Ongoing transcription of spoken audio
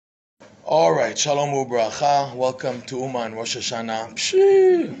All right, Shalom Ubracha. Welcome to Uman Rosh Hashanah.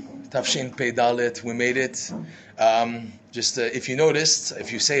 Pshee. Tafshin Pei Dalet. We made it. If you noticed,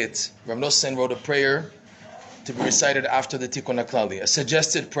 if you say it, Rav Nosson wrote a prayer to be recited after the Tikkun HaKlali. A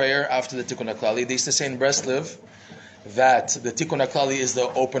suggested prayer after the Tikkun HaKlali. They used to say in Breslev that the Tikkun HaKlali is the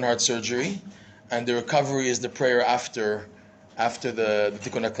open heart surgery, and the recovery is the prayer after the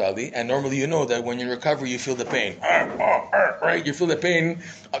Tikkun HaKlali. And normally you know that when you're in recovery, you feel the pain. Right? You feel the pain.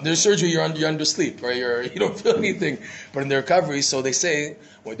 There's surgery, you're under sleep, right? You don't feel anything. But in the recovery, so they say,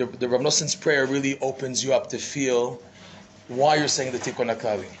 the Rav Nosson's prayer really opens you up to feel why you're saying the Tikkun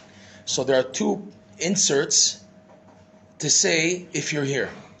HaKlali. So there are two inserts to say if you're here.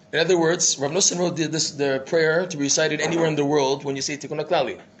 In other words, Rav Nosson wrote the prayer to be recited anywhere in the world when you say Tikkun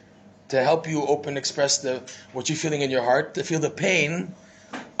HaKlali, to help you express what you're feeling in your heart, to feel the pain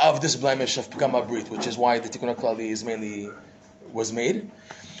of this blemish of Pgam Abrit, which is why the Tikkun HaKlali was made.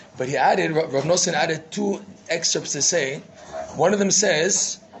 But Rav Nosson added two excerpts to say. One of them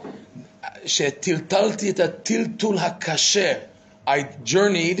says, "Shetiltalti et tiltul hakasher." I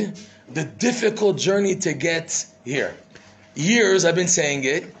journeyed the difficult journey to get here. Years I've been saying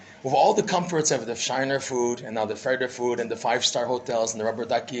it, with all the comforts of the Shiner food, and now the Ferder food, and the 5-star hotels, and the rubber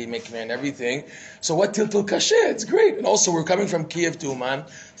ducky making and everything. So what tiltul kasher? It's great. And also we're coming from Kiev to Uman.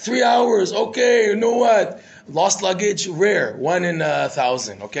 3 hours, okay, you know what? Lost luggage, rare, 1 in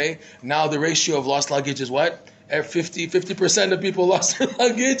 1,000, okay? Now the ratio of lost luggage is what? 50% of people lost their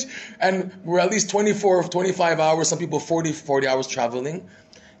luggage, and we're at least 24, 25 hours, some people 40 hours traveling.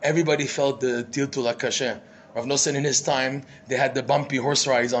 Everybody felt the tiltul kasher. Rav Nosson in his time, they had the bumpy horse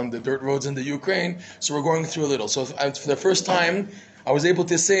rides on the dirt roads in the Ukraine, so we're going through a little. So for the first time, I was able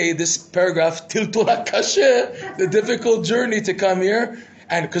to say this paragraph, Tiltul HaKasheh, the difficult journey to come here.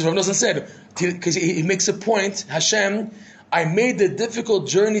 And because Rav Nosson said, because he makes a point, Hashem, I made the difficult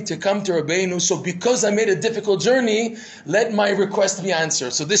journey to come to Rabbeinu, so because I made a difficult journey, let my request be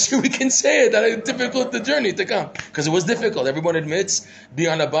answered. So this year we can say it, that it's difficult the journey to come. Because it was difficult. Everyone admits, be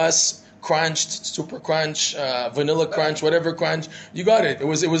on a bus, crunched, super crunch, vanilla crunch, whatever crunch, you got it. It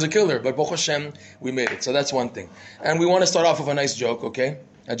was a killer, but Baruch Hashem, we made it. So that's one thing. And we want to start off with a nice joke, okay?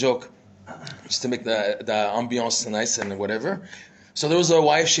 A joke, just to make the ambiance nice and whatever. So there was a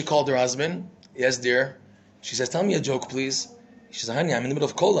wife, she called her husband. Yes, dear. She says, tell me a joke, please. She says, honey, I'm in the middle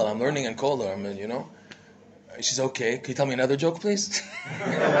of Kola. I'm learning in Kola. She says, okay. Can you tell me another joke, please?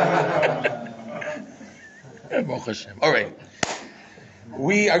 Baruch Hashem. All right.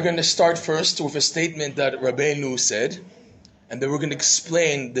 We are going to start first with a statement that Rabbeinu said, and then we're going to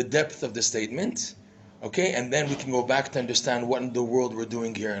explain the depth of the statement, okay? And then we can go back to understand what in the world we're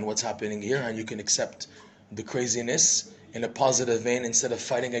doing here and what's happening here, and you can accept the craziness in a positive vein instead of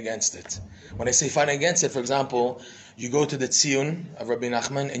fighting against it. When I say fighting against it, for example, you go to the Tziyun of Rabbi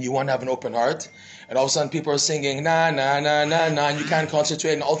Nachman and you want to have an open heart, and all of a sudden people are singing, na, na, na, na, na, and you can't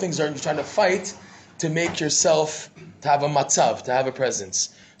concentrate, and all things are, you're trying to fight to make yourself, to have a matzav, to have a presence.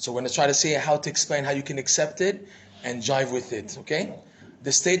 So we're going to try to see how to explain how you can accept it and jive with it, okay?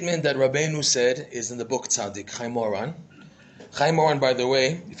 The statement that Rabbeinu said is in the book Tzaddik, Chaim Moran. Chaim Moran, by the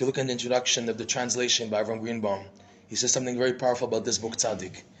way, if you look in the introduction of the translation by Avram Greenbaum, he says something very powerful about this book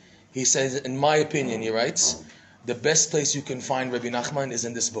Tzaddik. He says, in my opinion, he writes, the best place you can find Rabbi Nachman is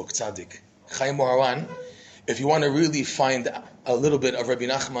in this book, Tzaddik. Chaim Moran, if you want to really find a little bit of Rabbi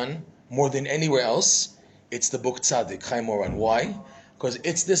Nachman, more than anywhere else, it's the book Tzaddik, Chaim Moran. Why? Because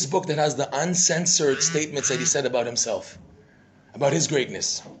it's this book that has the uncensored statements that he said about himself, about his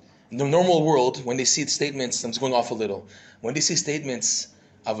greatness. In the normal world, when they see statements, I'm just going off a little, when they see statements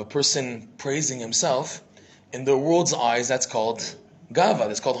of a person praising himself, in the world's eyes, that's called gava,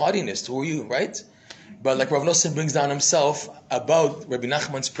 that's called haughtiness. Who are you, right? But like Rav Nosson brings down himself about Rabbi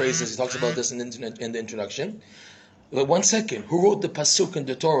Nachman's praises, he talks about this in the introduction. But 1 second, who wrote the pasuk in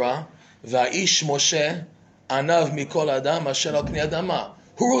the Torah, Va'ish Moshe Anav Mikol Adam Asher Al Pnei Adama?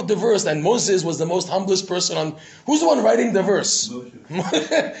 Who wrote the verse? And Moses was the most humblest person on. Who's the one writing the verse?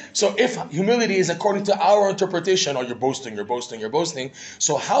 So if humility is according to our interpretation, you're boasting.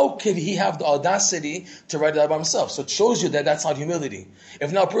 So how could he have the audacity to write that by himself? So it shows you that that's not humility.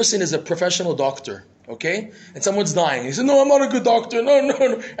 If now a person is a professional doctor, okay, and someone's dying, he said, "No, I'm not a good doctor. No,"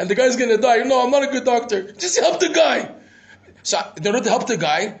 and the guy's gonna die. "No, I'm not a good doctor. Just help the guy." So in order to help the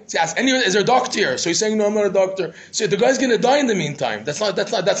guy, he asks, "Is there a doctor here?" So he's saying, "No, I'm not a doctor." So the guy's going to die in the meantime. That's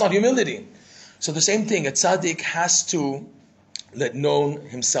not humility. So the same thing, a tzaddik has to let known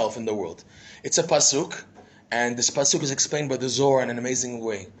himself in the world. It's a pasuk, and this pasuk is explained by the Zohar in an amazing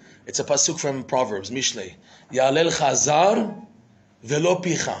way. It's a pasuk from Proverbs, Mishlei. Ya'alel chazar velo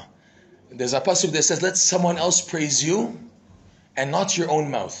picha. There's a pasuk that says, let someone else praise you and not your own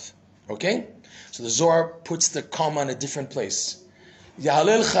mouth. Okay? So the Zohar puts the comma in a different place.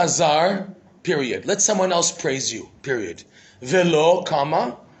 Yahalel Chazar, period. Let someone else praise you, period. Velo,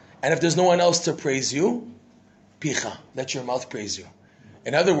 comma. And if there's no one else to praise you, picha. Let your mouth praise you.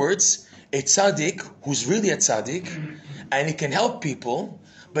 In other words, a tzaddik who's really a tzaddik, and he can help people,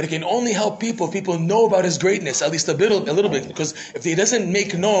 but he can only help people if people know about his greatness, at least a little bit. Because if he doesn't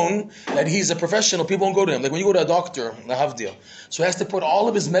make known that he's a professional, people won't go to him. Like when you go to a doctor, Nahavdil. So he has to put all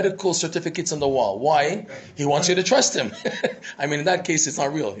of his medical certificates on the wall. Why? He wants you to trust him. I mean, in that case, it's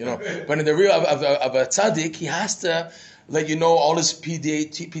not real, But in the real of a tzaddik, he has to let you know all his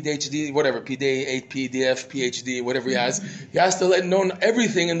PhD, whatever, PDA, PDF, PhD, whatever he has. He has to let know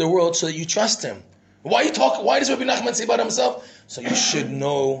everything in the world so that you trust him. Why does Rabbi Nachman say about himself? So you should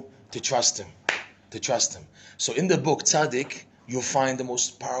know to trust him. To trust him. So in the book Tzaddik, you'll find the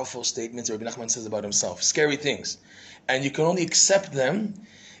most powerful statements Rabbi Nachman says about himself. Scary things. And you can only accept them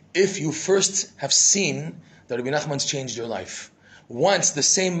if you first have seen that Rabbi Nachman's changed your life. Once the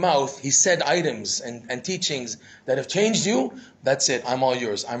same mouth, he said items and teachings that have changed you, that's it. I'm all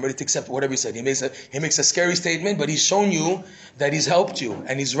yours. I'm ready to accept whatever he said. He makes a scary statement, but he's shown you that he's helped you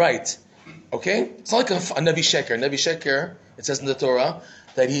and he's right. Okay? It's not like a Navi Sheker. Navi Sheker, it says in the Torah,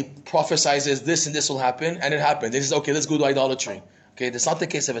 that he prophesizes this and this will happen, and it happened. He says, okay, let's go to idolatry. Okay, that's not the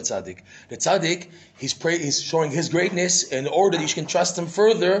case of a tzaddik. The tzaddik, he's showing his greatness in order that you can trust him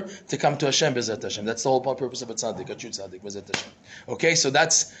further to come to Hashem, B'ezrat Hashem. That's the whole purpose of a tzaddik, a true tzaddik, B'ezrat Hashem. Okay, so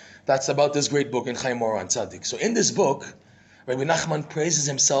that's about this great book in Chaim Moran, tzaddik. So in this book, Rabbi Nachman praises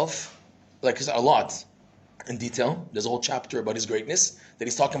himself, like a lot, in detail. There's a whole chapter about his greatness, that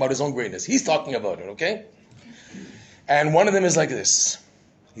he's talking about his own greatness. He's talking about it, okay? And one of them is like this.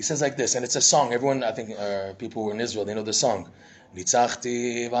 He says like this, and it's a song. Everyone, I think, people who are in Israel, they know the song.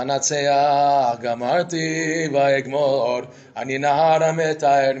 ניצחתי ואנצח, גמרתי ואגמור, אני נהר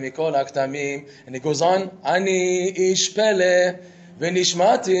המתאר מכל הכתמים. And it goes on, אני איש פלא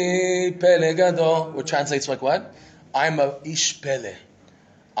ונשמעתי פלא גדול. Which translates like what? I'm a ish pele.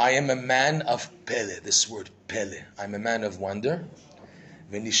 I am a man of pele. This word pele. I'm a man of wonder.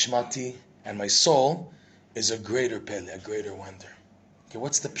 Venishmati, and my soul is a greater pele, a greater wonder. Okay,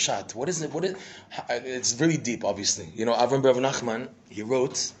 what's the pshat? What is it? It's really deep, obviously. Avram Bar Nachman, he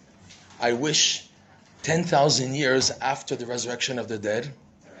wrote, I wish 10,000 years after the resurrection of the dead,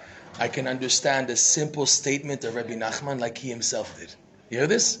 I can understand a simple statement of Rabbi Nachman like he himself did. You hear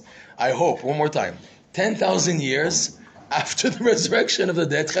this? I hope, one more time. 10,000 years after the resurrection of the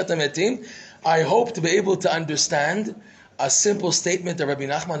dead, Chet HaMetim, I hope to be able to understand a simple statement of Rabbi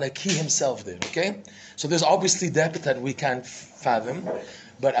Nachman like he himself did. Okay? So there's obviously depth that we can't fathom,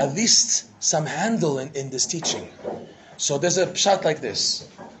 but at least some handle in this teaching. So there's a pshat like this.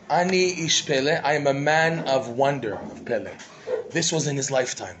 Ani ish pele, I am a man of wonder, of pele. This was in his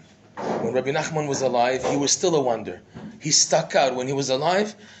lifetime. When Rabbi Nachman was alive, he was still a wonder. He stuck out. When he was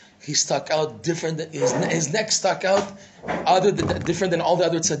alive, he stuck out different. His neck stuck out different than all the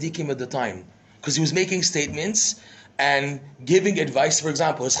other tzaddikim at the time. Because he was making statements and giving advice. For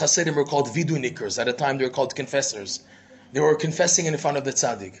example, his chassidim were called vidunikers. At the time, they were called confessors. They were confessing in front of the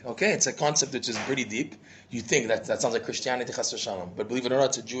tzaddik. Okay, it's a concept which is pretty deep. You think that sounds like Christianity, chas v'shalom. But believe it or not,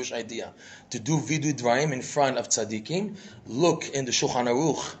 it's a Jewish idea. To do vidu dvarim in front of tzaddikim, look in the Shulchan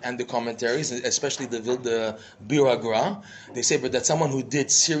Aruch and the commentaries, especially the Bir Hagra. They say, but that someone who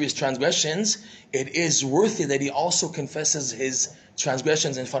did serious transgressions, it is worthy that he also confesses his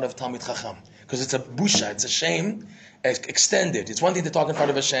transgressions in front of Talmid Chacham. Because it's a busha, it's a shame, extended. It's one thing to talk in front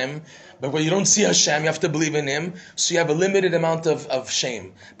of Hashem, but when you don't see Hashem, you have to believe in Him, so you have a limited amount of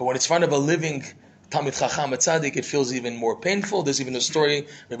shame. But when it's in front of a living Talmid Chacham, a tzaddik, it feels even more painful. There's even a story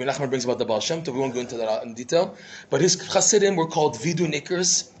Rabbi Nachman brings about the Baal Shem Tov. We won't go into that in detail. But his chassidim were called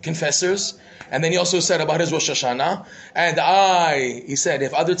vidunikers, confessors. And then he also said about his Rosh Hashanah, and he said,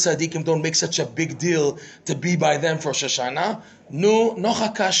 if other tzaddikim don't make such a big deal to be by them for Rosh Hashanah, no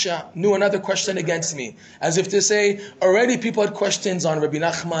hakasha, another question against me. As if to say, already people had questions on Rabbi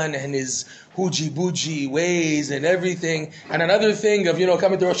Nachman and his huji-buji ways and everything. And another thing of,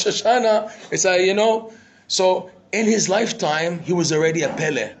 coming to Rosh Hashanah, it's like, so in his lifetime, he was already a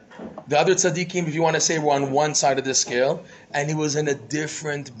pele. The other tzaddikim, if you want to say, were on one side of the scale, and he was in a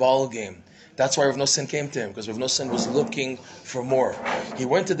different ball game. That's why Rav Nosson came to him, because Rav Nosson was looking for more. He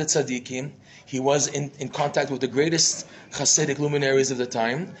went to the tzaddikim, he was in contact with the greatest Hasidic luminaries of the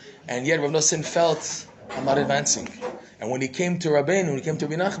time, and yet Rav Nosson felt, I'm not advancing. And when he came to Rabbeinu, when he came to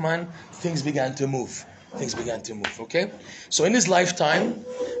Rabbi Nachman, things began to move. Okay? So in his lifetime,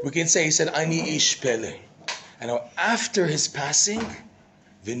 we can say, he said, Ani ish pele. And now after his passing,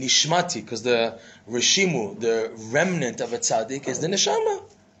 V'nishmati, because the reshimu, the remnant of a tzaddik, is the neshama.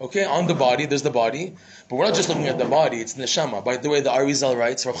 Okay, on the body, there's the body. But we're not just looking at the body, it's neshama. By the way, the Arizal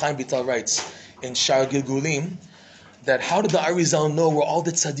writes, Rav Chaim Vital writes in Shar Gilgulim, that how did the Arizal know where all the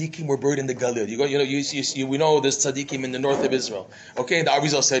tzaddikim were buried in the Galil? We know there's tzaddikim in the north of Israel. Okay, the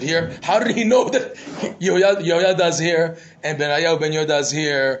Arizal said here. How did he know that Yoyada's here and Benayahu Ben Yoda's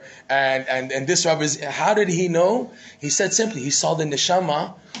here and this rabbi is? How did he know? He said simply, he saw the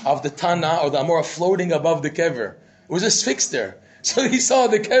neshama of the Tana or the Amora floating above the kever. It was just fixed there. So he saw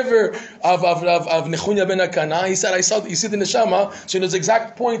the kever of Nechunya ben Akana. He said, you see the neshama, so he knows the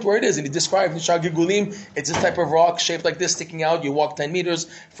exact point where it is. And he described Nishar Gigulim, it's a type of rock shaped like this, sticking out. You walk 10 meters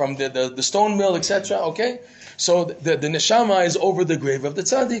from the stone mill, etc. Okay? So the neshama is over the grave of the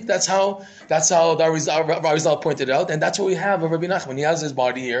tzaddik. That's how the Arizal pointed out. And that's what we have of Rabbi Nachman. He has his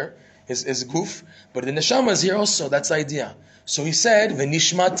body here, his goof, but the neshama is here also. That's the idea. So he said,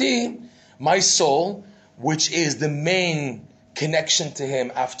 V'nishmati, my soul, which is the main connection to him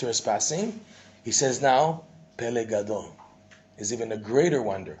after his passing, he says now, Pele Gadol is even a greater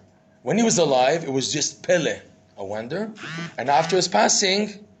wonder. When he was alive, it was just Pele, a wonder. And after his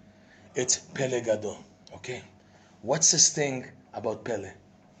passing, it's Pele Gadol. Okay? What's this thing about Pele?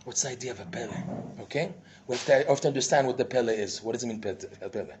 What's the idea of a Pele? Okay? We have to understand what the Pele is. What does it mean,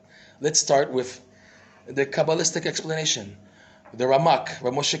 Pele? Let's start with the Kabbalistic explanation. The Ramak,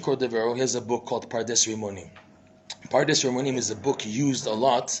 Rav Moshe Cordovero, he has a book called Pardes Rimonim. Pardes Rimonim is a book used a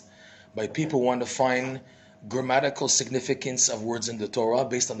lot by people who want to find grammatical significance of words in the Torah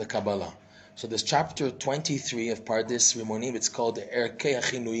based on the Kabbalah. So there's chapter 23 of Pardes Rimonim. It's called Erkei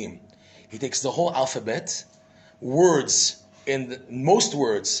HaChinuyim. He takes the whole alphabet, most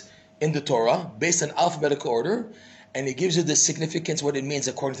words in the Torah, based on alphabetical order, and he gives you the significance, what it means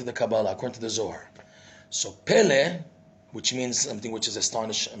according to the Kabbalah, according to the Zohar. So Pele, which means something which is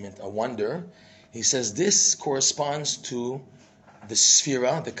astonishment, a wonder, he says this corresponds to the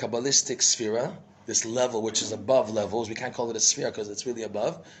sphera, the Kabbalistic sphera, this level which is above levels. We can't call it a sphere because it's really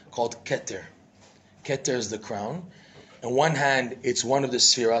above, called Keter. Keter is the crown. On one hand, it's one of the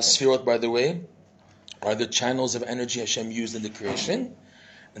spheras. Sphirot, by the way, are the channels of energy Hashem used in the creation,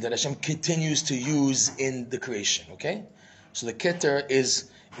 and that Hashem continues to use in the creation. Okay? So the Keter is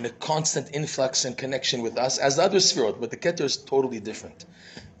in a constant influx and connection with us as the other sphirot, but the Keter is totally different.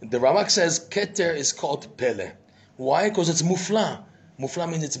 The Ramak says Keter is called Pele. Why? Because it's mufla. Mufla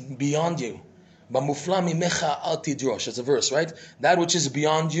means it's beyond you. But mufla mimecha al tidrosh. It's a verse, right? That which is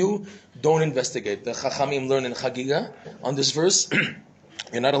beyond you, don't investigate. The Chachamim learn in Chagiga on this verse.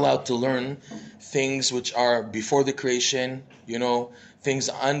 You're not allowed to learn things which are before the creation, things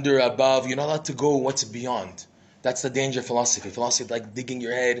under, above. You're not allowed to go what's beyond. That's the danger of philosophy. Philosophy is like digging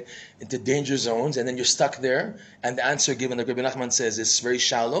your head into danger zones, and then you're stuck there, and the answer given, like Rebbe Nachman says, is very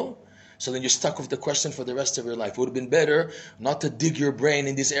shallow. So then you're stuck with the question for the rest of your life. It would have been better not to dig your brain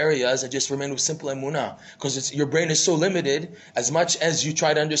in these areas and just remain with simple emunah. Because your brain is so limited, as much as you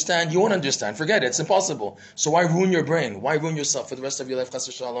try to understand, you won't understand. Forget it, it's impossible. So why ruin your brain? Why ruin yourself for the rest of your life, chas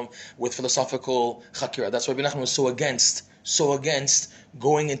v'shalom, with philosophical chakira? That's why Rebbe Nachman was so against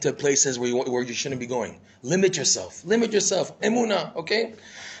going into places where you shouldn't be going. Limit yourself. Emunah, okay?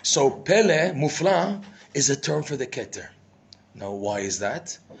 So Pele, Mufla, is a term for the Keter. Now why is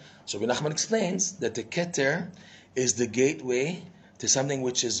that? So Rabbi Nachman explains that the Keter is the gateway to something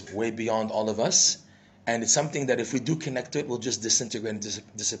which is way beyond all of us, and it's something that if we do connect to it, will just disintegrate and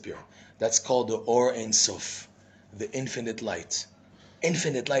disappear. That's called the Or Ein Sof, the infinite light.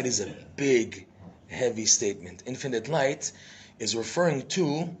 Infinite light is a big, heavy statement. Infinite light is referring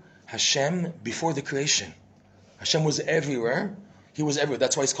to Hashem before the creation. Hashem was everywhere. He was everywhere.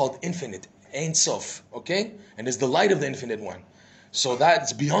 That's why it's called infinite. Ein Sof. Okay? And it's the light of the infinite one. So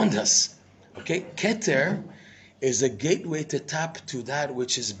that's beyond us. Okay? Keter is a gateway to tap to that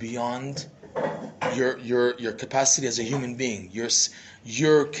which is beyond your capacity as a human being.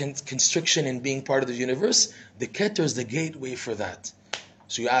 Your constriction in being part of the universe. The Keter is the gateway for that.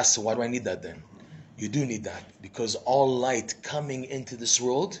 So you ask, so why do I need that then? You do need that because all light coming into this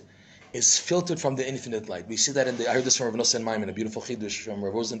world is filtered from the infinite light. We see that I heard this from Rav Nosson Maimon, a beautiful chidush from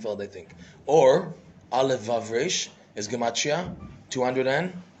Rav Rosenfeld, I think. Or Aleph Vav Resh is Gematria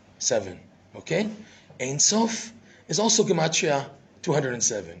 207. Okay? Ein Sof is also Gematria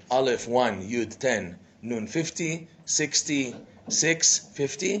 207. Aleph 1, Yud 10, Nun 50, 60, 6,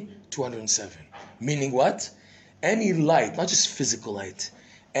 50, 207. Meaning what? Any light, not just physical light,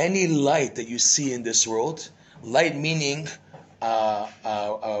 any light that you see in this world, light meaning,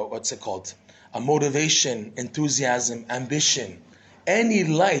 what's it called? A motivation, enthusiasm, ambition. Any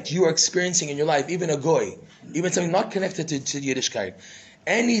light you are experiencing in your life, even a goy, even something not connected to Yiddishkeit,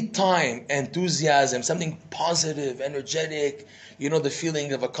 Anytime enthusiasm, something positive, energetic, the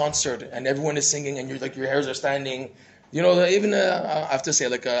feeling of a concert and everyone is singing and you're like your hairs are standing. Even I have to say,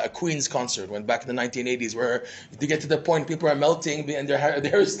 like a Queen's concert went back in the 1980s, where to get to the point people are melting and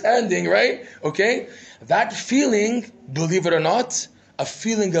they're standing, right? Okay, that feeling, believe it or not, a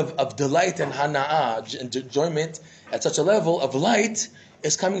feeling of delight and hana'ah, enjoyment at such a level of light,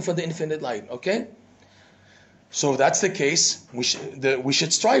 is coming from the infinite light. Okay. So if that's the case, we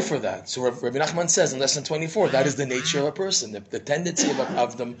should strive for that. So Rabbi Nachman says in lesson 24, that is the nature of a person. The tendency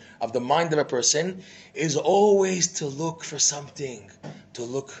of the mind of a person is always to look for something.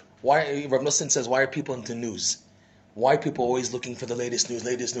 Why Rabbi Nosson says, why are people into news? Why are people always looking for the latest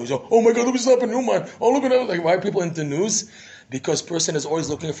news? Oh my God, look what's happening, Uman. Oh, look at that. Like, why are people into news? Because person is always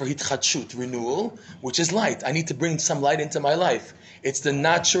looking for hitchadshut, renewal, which is light. I need to bring some light into my life. It's the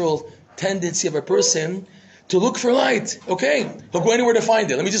natural tendency of a person to look for light. Okay, he'll go anywhere to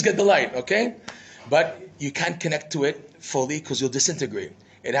find it. Let me just get the light. Okay, but you can't connect to it fully because you'll disintegrate.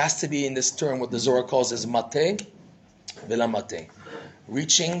 It has to be in this term, what the Zohar calls as mate vela mate,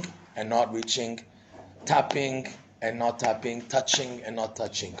 reaching and not reaching, tapping and not tapping, touching and not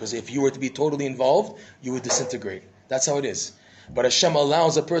touching. Because if you were to be totally involved, you would disintegrate. That's how it is. But Hashem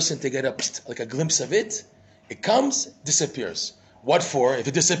allows a person to get like a glimpse of it. It comes, disappears. What for? If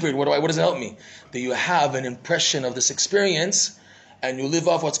it disappeared, what does it help me? That you have an impression of this experience and you live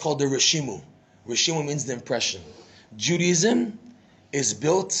off what's called the Rishimu. Rishimu means the impression. Judaism is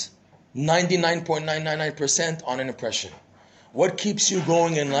built 99.999% on an impression. What keeps you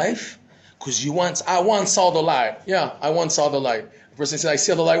going in life? Because I once saw the light. Yeah, I once saw the light. The person said, I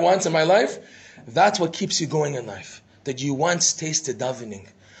saw the light once in my life. That's what keeps you going in life. That you once tasted davening.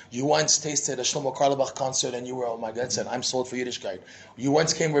 You once tasted a Shlomo Karlebach concert and you were, oh my God, said, I'm sold for Yiddishkeit. You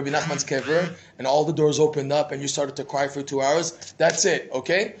once came to Rabbi Nachman's kever and all the doors opened up and you started to cry for 2 hours. That's it,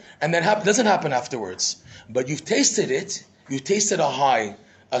 okay? And that doesn't happen afterwards. But you've tasted it. You tasted a high,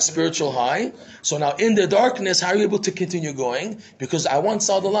 a spiritual high. So now in the darkness, how are you able to continue going? Because I once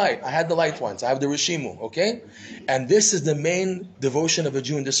saw the light. I had the light once. I have the Rishimu, okay? And this is the main devotion of a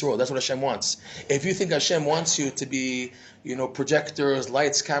Jew in this world. That's what Hashem wants. If you think Hashem wants you to be, projectors,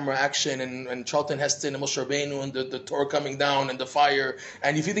 lights, camera, action, and Charlton Heston and Moshe Rabbeinu and the Torah coming down and the fire,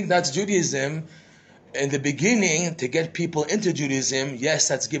 and if you think that's Judaism, in the beginning, to get people into Judaism, yes,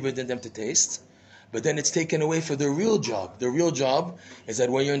 that's given to them to taste. But then it's taken away for the real job. The real job is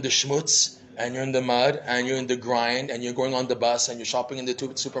that when you're in the schmutz, and you're in the mud, and you're in the grind, and you're going on the bus, and you're shopping in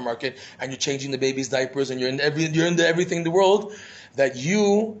the supermarket, and you're changing the baby's diapers, and you're in everything in the world, that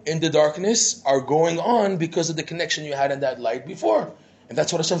you, in the darkness, are going on because of the connection you had in that light before. And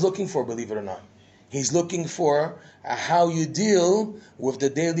that's what Hashem's looking for, believe it or not. He's looking for how you deal with the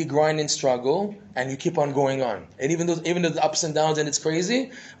daily grind and struggle, and you keep on going on. And even though the ups and downs and it's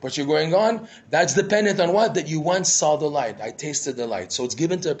crazy, but you're going on, that's dependent on what? That you once saw the light. I tasted the light. So it's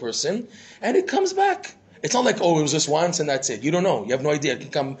given to a person, and it comes back. It's not like, oh, it was just once and that's it. You don't know. You have no idea.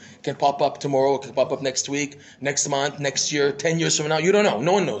 It can pop up tomorrow, it can pop up next week, next month, next year, 10 years from now. You don't know.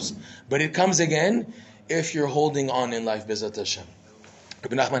 No one knows. But it comes again if you're holding on in life, B'ezrat Hashem.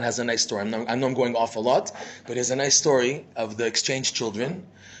 Rebbe Nachman has a nice story. I know I'm going off a lot, but he has a nice story of the exchange children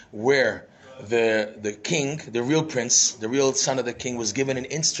where the king, the real prince, the real son of the king, was given an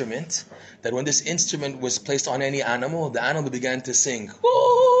instrument that when this instrument was placed on any animal, the animal began to sing.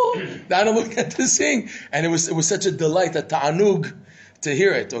 Oh, the animal began to sing. And it was such a delight, a ta'anug, to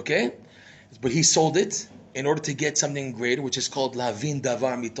hear it, okay? But he sold it in order to get something greater, which is called lavin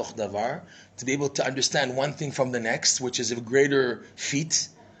davar mitoch davar, to be able to understand one thing from the next, which is a greater feat,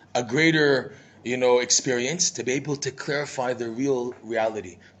 a greater, experience, to be able to clarify the real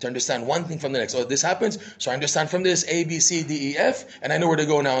reality, to understand one thing from the next. Oh, this happens, so I understand from this A, B, C, D, E, F, and I know where to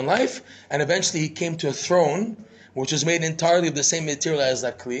go now in life. And eventually he came to a throne, which was made entirely of the same material as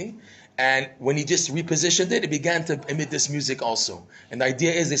that kli. And when he just repositioned it, it began to emit this music also. And the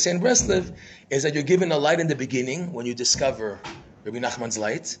idea is, they say in Breslev, is that you're given a light in the beginning when you discover Rabbi Nachman's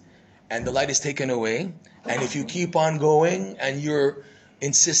light, and the light is taken away. And if you keep on going, and you're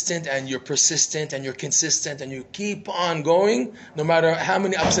insistent, and you're persistent, and you're consistent, and you keep on going, no matter how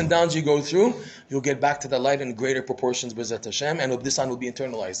many ups and downs you go through, you'll get back to the light in greater proportions, B'ezrat Hashem, and this one will be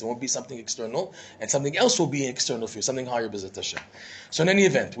internalized. It won't be something external, and something else will be external for you, something higher, B'ezrat Hashem. So in any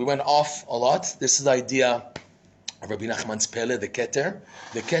event, we went off a lot. This is the idea of Rabbi Nachman's Pele, the Keter.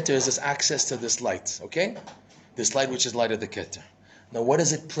 The Keter is this access to this light, okay? This light which is light of the Keter. Now, what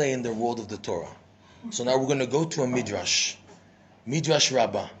does it play in the world of the Torah? So now we're going to go to a Midrash. Midrash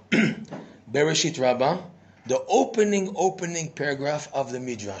Rabbah. Bereshit Rabbah. The opening paragraph of the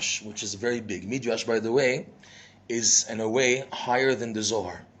Midrash, which is very big. Midrash, by the way, is in a way higher than the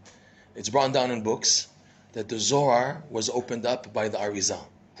Zohar. It's brought down in books that the Zohar was opened up by the Arizal.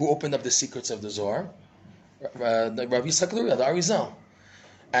 Who opened up the secrets of the Zohar? Rabbi Yitzchak Luria, the Arizal.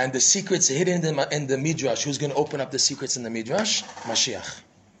 And the secrets hidden in the Midrash. Who's going to open up the secrets in the Midrash? Mashiach.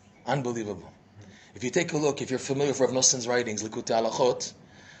 Unbelievable. If you take a look, if you're familiar with Rav Noson's writings, Likutei Halachot,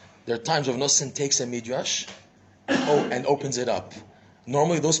 there are times Rav Noson takes a Midrash and opens it up.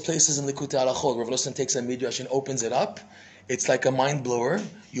 Normally those places in Likutei Halachot, Rav Nosson takes a Midrash and opens it up, it's like a mind blower.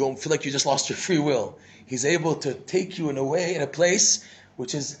 You don't feel like you just lost your free will. He's able to take you in a way, in a place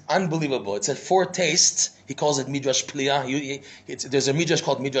which is unbelievable. It's a foretaste. He calls it Midrash Pliyah. There's a Midrash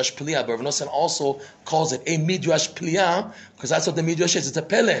called Midrash Pliyah, but Rav Nosson also calls it a Midrash Pliyah, because that's what the Midrash is. It's a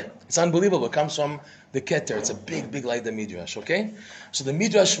Pele. It's unbelievable. It comes from the Keter. It's a big, big like the Midrash, okay? So the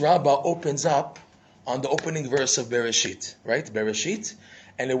Midrash Rabbah opens up on the opening verse of Bereshit, right? Bereshit.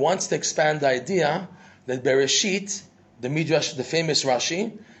 And it wants to expand the idea that Bereshit, the Midrash, the famous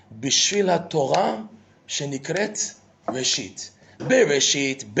Rashi, Bishvil HaTorah shenikret Reshit.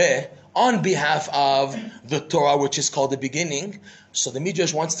 Bereshit, Be, on behalf of the Torah, which is called the beginning. So the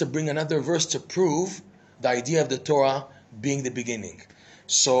Midrash wants to bring another verse to prove the idea of the Torah being the beginning.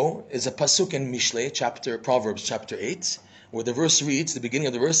 So it's a pasuk in Mishlei, Proverbs chapter 8, where the verse reads, the beginning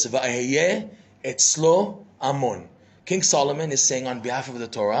of the verse, Va'ayeh etzlo amon. King Solomon is saying on behalf of the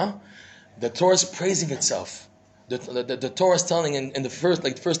Torah is praising itself. The Torah is telling in the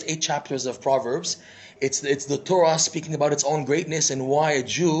first 8 chapters of Proverbs, it's the Torah speaking about its own greatness and why a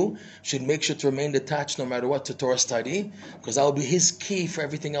Jew should make sure to remain detached no matter what to Torah study, because that will be his key for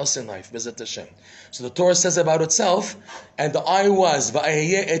everything else in life. Bezat Hashem. So the Torah says about itself, and the I was,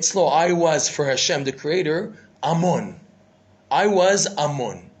 va'ayeh etzlo, I was for Hashem, the Creator, Amon. I was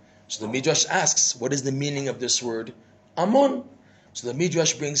Amon. So the Midrash asks, what is the meaning of this word, Amon? So the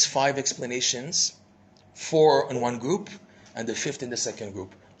Midrash brings 5 explanations, 4 in one group, and the 5th in the second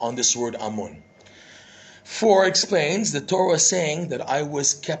group, on this word Amon. 4 explains, the Torah is saying that I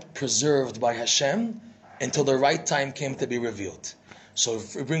was kept preserved by Hashem until the right time came to be revealed. So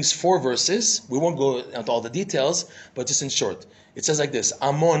it brings 4 verses. We won't go into all the details, but just in short. It says like this,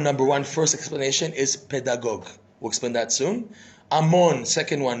 Amon, number 1, first explanation is pedagog. We'll explain that soon. Amon,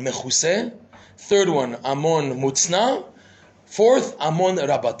 second one, mechuseh. Third one, Amon mutzna. 4th, Amon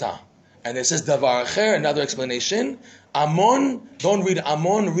rabata. And it says davar acher, another explanation. Amon, don't read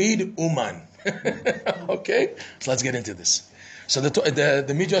Amon, read Uman. Okay? So let's get into this. So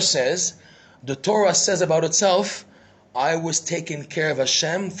the Midrash says, the Torah says about itself, I was taking care of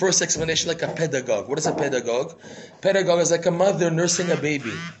Hashem. First explanation, like a pedagogue. What is a pedagogue? Pedagogue is like a mother nursing a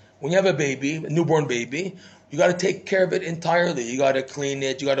baby. When you have a baby, a newborn baby, you got to take care of it entirely. You got to clean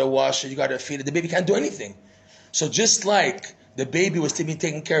it, you got to wash it, you got to feed it. The baby can't do anything. So just like the baby was to be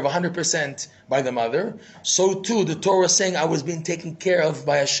taken care of 100% by the mother, so too the Torah is saying I was being taken care of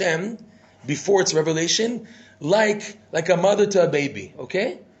by Hashem before its revelation, like a mother to a baby.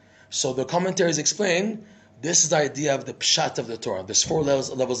 Okay? So the commentaries explain, this is the idea of the pshat of the Torah. There's 4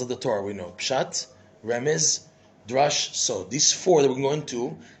 levels of the Torah we know. Pshat, remez, drash, so. These 4 that we're going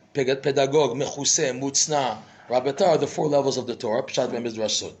to, pedagog, mechuseh, mutzna, rabata, are the 4 levels of the Torah. Pshat, remez, drash,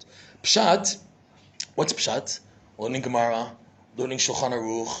 sod. Pshat, what's pshat? Learning Gemara, learning Shulchan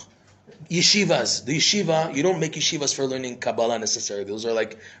Aruch, yeshivas. The yeshiva, you don't make yeshivas for learning Kabbalah necessarily. Those are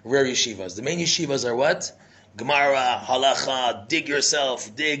like rare yeshivas. The main yeshivas are what? Gemara, halacha, dig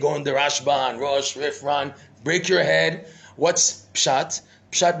yourself, go in the Rashban, Rosh, Rifran, break your head. What's pshat?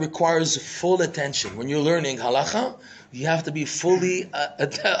 Pshat requires full attention. When you're learning halacha, you have to be fully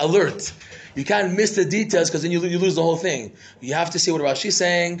alert. You can't miss the details because then you lose the whole thing. You have to see what Rashi's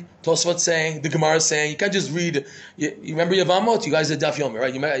saying, Tosfot's saying, the Gemara is saying. You can't just read. You remember Yavamot? You guys did Daf Yomi,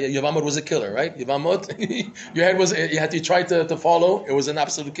 right? Yavamot was a killer, right? Yavamot, your head was, you tried to follow. It was an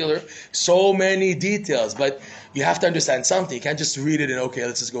absolute killer. So many details, but you have to understand something. You can't just read it and okay,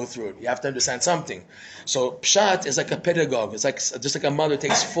 let's just go through it. You have to understand something. So Pshat is like a pedagogue. It's like just like a mother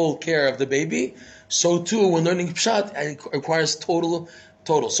takes full care of the baby. So too, when learning Pshat, it requires total.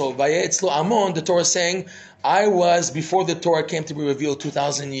 So Vayeh Etzlo Amon, the Torah is saying, I was, before the Torah came to be revealed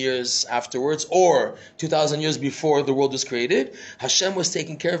 2,000 years afterwards, or 2,000 years before the world was created, Hashem was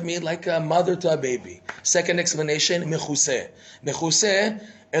taking care of me like a mother to a baby. Second explanation, Mechuseh. Mechuseh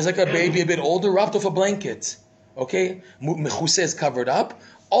is like a baby a bit older, wrapped off a blanket. Okay? Mechuseh is covered up.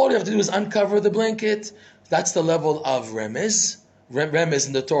 All you have to do is uncover the blanket. That's the level of remez. Remez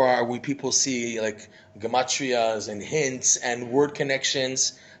in the Torah are when people see like gematrias and hints and word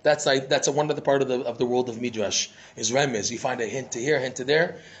connections. That's one of the part of the world of Midrash is remez. You find a hint to here, hint to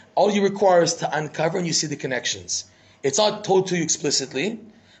there. All you require is to uncover and you see the connections. It's not told to you explicitly,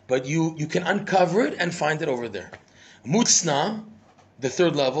 but you can uncover it and find it over there. Mutzna, the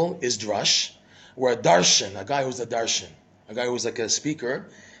third level, is drash, where a darshan, a guy who's a darshan, a guy who's like a speaker,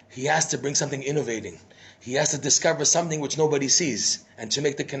 he has to bring something innovating. He has to discover something which nobody sees and to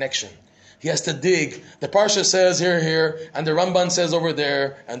make the connection. He has to dig. The Parsha says here, and the Ramban says over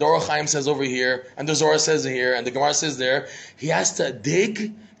there, and the Orach Chaim says over here, and the Zohar says here, and the Gemara says there. He has to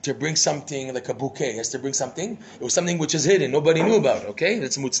dig to bring something like a bouquet. He has to bring something. It was something which is hidden, nobody knew about. Okay,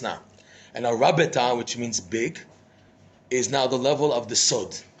 that's mutzna. And a rabeta, which means big, is now the level of the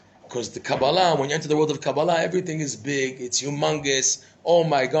sod. Because the Kabbalah, when you enter the world of Kabbalah, everything is big, it's humongous. Oh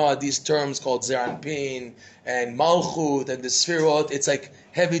my God, these terms called Zer Anpin and Malchut and the Sfirot, it's like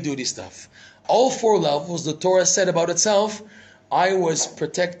heavy duty stuff. All four levels, the Torah said about itself, I was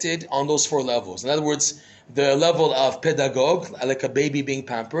protected on those four levels. In other words, the level of pedagogue, like a baby being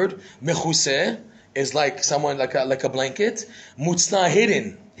pampered. Mechuseh is like someone, like a blanket. Mutzna,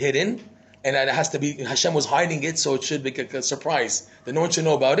 hidden. And it has to be, Hashem was hiding it, so it should be a surprise that no one should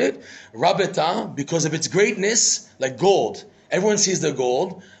know about it. Rabeta, because of its greatness, like gold. Everyone sees the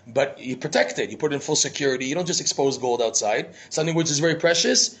gold, but you protect it. You put it in full security. You don't just expose gold outside. Something which is very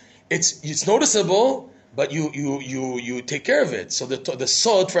precious. It's noticeable, but you take care of it. So the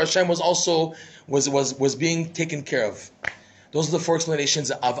sod for Hashem was also was being taken care of. Those are the four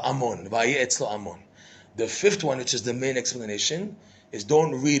explanations of Amon. Vayeh etzlo Amon. The fifth one, which is the main explanation, is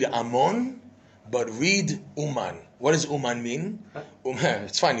don't read Amon, but read Uman. What does Uman mean?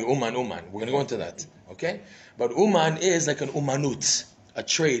 It's funny, Uman. We're going to go into that, okay? But Uman is like an umanut, a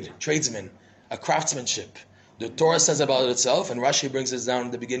tradesman, a craftsmanship. The Torah says about it itself, and Rashi brings this down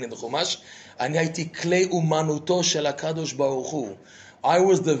in the beginning of the Chumash, Ani haiti klei umanuto shel HaKadosh Baruch Hu. I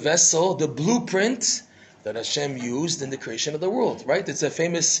was the vessel, the blueprint that Hashem used in the creation of the world, right? It's a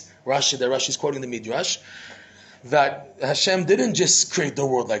famous Rashi that Rashi is quoting the Midrash, that Hashem didn't just create the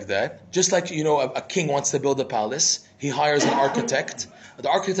world like that. Just like, a king wants to build a palace, he hires an architect. The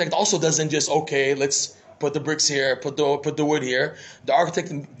architect also doesn't just, okay, let's put the bricks here, put the wood here. The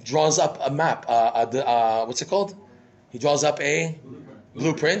architect draws up a map, what's it called? He draws up a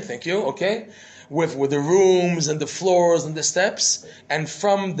blueprint, thank you, okay? With the rooms and the floors and the steps. And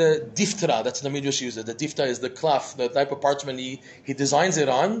from the diftra, that's the Midrash uses. The diftra is the cloth, the type of parchment he designs it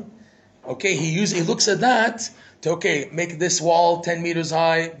on. Okay, he looks at that to, make this wall 10 meters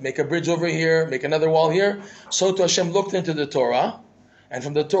high, make a bridge over here, make another wall here. So to Hashem looked into the Torah, and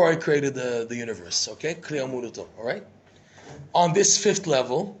from the Torah he created the universe. Okay, Kli Amuruto, all right? On this fifth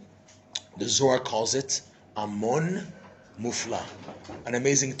level, the Zohar calls it Amon Mufla. An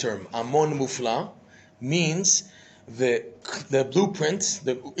amazing term. Amon Mufla means the blueprint,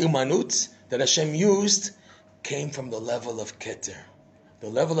 the Umanut that Hashem used came from the level of Keter. The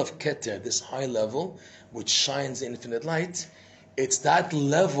level of Keter, this high level, which shines infinite light, it's that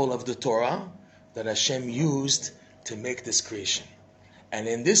level of the Torah that Hashem used to make this creation. And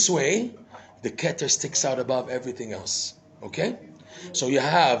in this way, the Keter sticks out above everything else. Okay? So you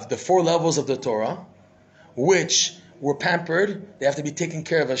have the four levels of the Torah, which were pampered, they have to be taken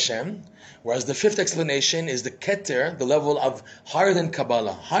care of Hashem. Whereas the fifth explanation is the Keter, the level of higher than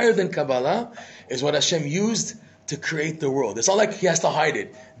Kabbalah. Higher than Kabbalah is what Hashem used to create the world. It's not like he has to hide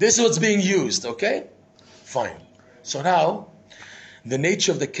it. This is what's being used, okay? Fine. So now, the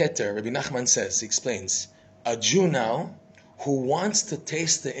nature of the Keter, Rebbe Nachman says, he explains, a Jew now who wants to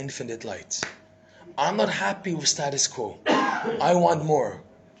taste the infinite light. I'm not happy with status quo. I want more.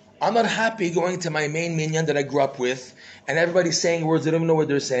 I'm not happy going to my main minyan that I grew up with, and everybody's saying words they don't even know what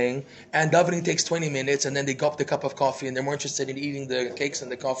they're saying, and davening takes 20 minutes, and then they gulp the cup of coffee, and they're more interested in eating the cakes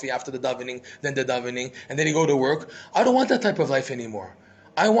and the coffee after the davening than the davening, and then they go to work. I don't want that type of life anymore.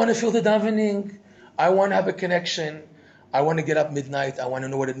 I want to feel the davening. I want to have a connection. I want to get up midnight. I want to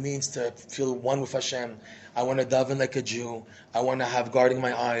know what it means to feel one with Hashem. I want to daven like a Jew. I want to have guarding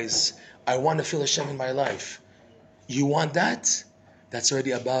my eyes. I want to feel Hashem in my life. You want that? That's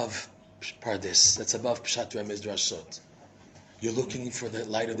already above Pardes. That's above Pshat Remez Drashot. You're looking for the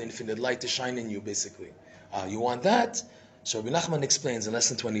light of the infinite light to shine in you, basically. You want that? So Rebbe Nachman explains in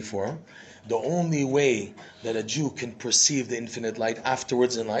lesson 24, the only way that a Jew can perceive the infinite light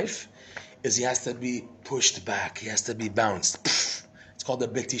afterwards in life is he has to be pushed back. He has to be bounced. It's called the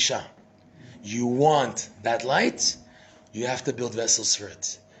Betisha. You want that light, you have to build vessels for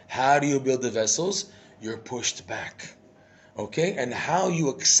it. How do you build the vessels? You're pushed back. Okay? And how you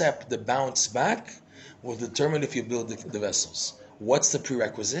accept the bounce back will determine if you build the vessels. What's the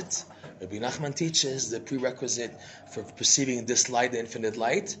prerequisite? Rabbi Nachman teaches the prerequisite for perceiving this light, the infinite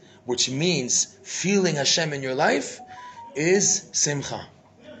light, which means feeling Hashem in your life, is simcha.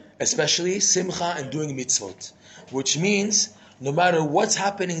 Especially simcha and doing mitzvot. Which means no matter what's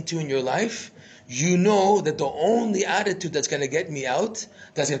happening to you in your life, you know that the only attitude that's going to get me out,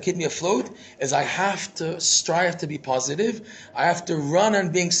 that's going to keep me afloat, is I have to strive to be positive. I have to run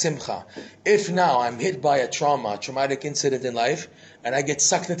on being simcha. If now I'm hit by a traumatic incident in life, and I get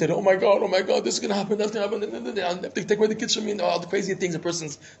sucked into it, oh my God, this is going to happen, that's going to happen, I'll have to take away the kids from me, all the crazy things a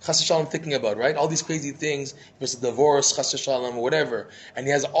person's chas v'shalom thinking about, right? All these crazy things, there's a divorce, chas v'shalom, whatever. And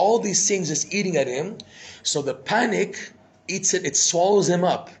he has all these things just eating at him. So the panic eats it swallows him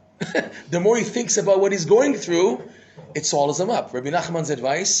up. The more he thinks about what he's going through, it swallows him up. Rabbi Nachman's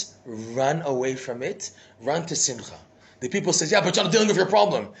advice, run away from it, run to simcha. The people say, yeah, but you're not dealing with your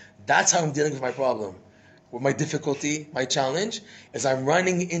problem. That's how I'm dealing with my problem. With my difficulty, my challenge, is I'm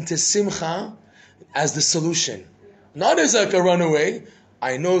running into simcha as the solution. Not as like a runaway.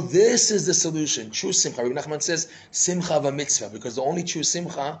 I know this is the solution. True simcha. Rabbi Nachman says, simcha v'mitzvah, because the only true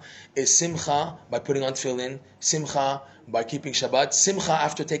simcha is simcha by putting on tefillin, simcha by keeping Shabbat, simcha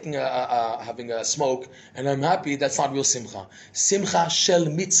after taking having a smoke, and I'm happy. That's not real simcha. Simcha shel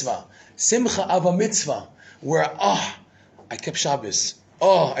mitzvah, simcha of a mitzvah, where I kept Shabbos.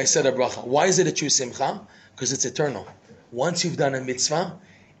 I said a bracha. Why is it a true simcha? Because it's eternal. Once you've done a mitzvah,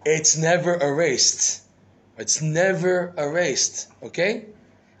 it's never erased. It's never erased. Okay?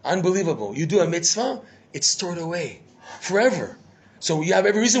 Unbelievable. You do a mitzvah, it's stored away forever. So you have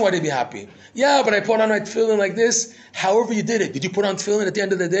every reason why to be happy. Yeah, but I put on my tefillin like this. However you did it. Did you put on tefillin at the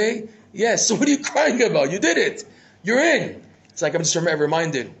end of the day? Yes. So what are you crying about? You did it. You're in. It's like I'm just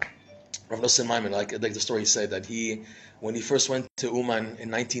reminded of Nosson Maimon, like the story he said that when he first went to Uman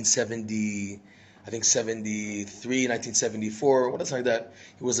in 1970, I think 73, 1974, what else like that,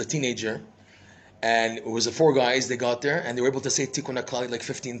 he was a teenager. And it was the four guys, they got there, and they were able to say Tikkun HaKlal like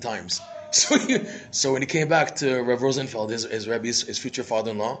 15 times. So when he came back to Rav Rosenfeld, his Rebbe, his future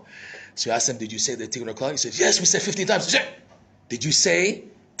father-in-law, so he asked him, did you say the Tikkun HaKlal? He said, yes, we said 15 times. He said, did you say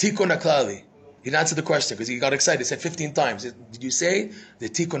Tikkun HaKlal? He didn't answer the question because he got excited. He said 15 times. He said, did you say the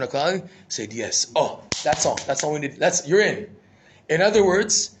Tikkun HaKlal? He said, yes. Oh, that's all. That's all we need. You're in. In other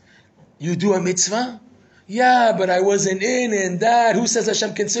words, you do a mitzvah. Yeah, but I wasn't in that. Who says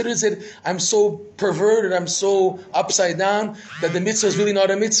Hashem considers it? I'm so perverted, I'm so upside down that the mitzvah is really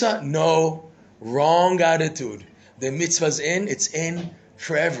not a mitzvah? No, wrong attitude. The mitzvah's in, it's in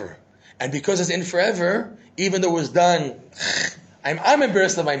forever. And because it's in forever, even though it was done, I'm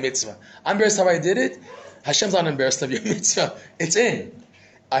embarrassed of my mitzvah. I'm embarrassed how I did it. Hashem's not embarrassed of your mitzvah. It's in.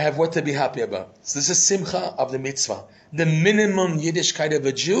 I have what to be happy about. So this is simcha of the mitzvah. The minimum Yiddishkeit of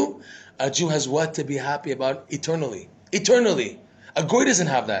a Jew has what to be happy about eternally. Eternally. A goy doesn't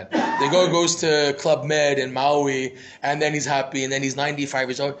have that. The goy goes to Club Med in Maui, and then he's happy, and then he's 95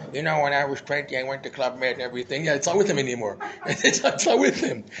 years old. You know, when I was 20, I went to Club Med and everything. Yeah, it's not with him anymore. It's not with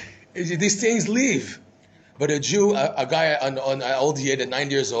him. These things leave. But a Jew, a guy, an old yid at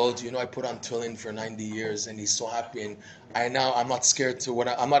 90 years old, I put on tefillin for 90 years, and he's so happy, and I'm not scared to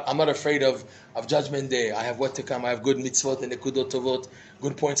I'm not afraid of Judgment Day. I have what to come. I have good mitzvot and nekudot tovot,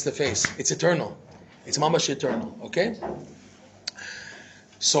 good points to face. It's eternal. It's mamash eternal. Okay.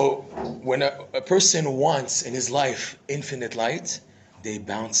 So when a person wants in his life infinite light, they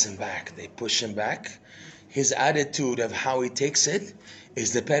bounce him back. They push him back. His attitude of how he takes it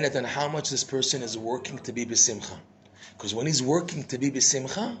is dependent on how much this person is working to be b'simcha. Because when he's working to be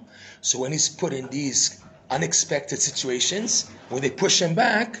b'simcha, so when he's put in these unexpected situations where they push him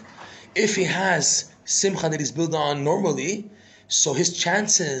back, if he has simcha that he's built on normally, so his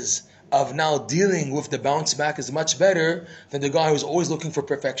chances of now dealing with the bounce back is much better than the guy who's always looking for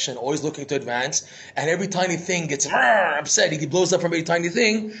perfection, always looking to advance, and every tiny thing gets upset. He blows up from every tiny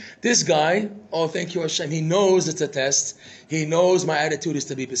thing. This guy, thank you Hashem, he knows it's a test. He knows my attitude is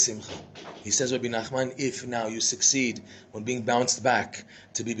to be b'simcha. He says, Rabbi Nachman, if now you succeed when being bounced back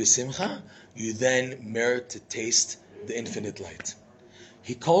to be b'simcha, you then merit to taste the infinite light.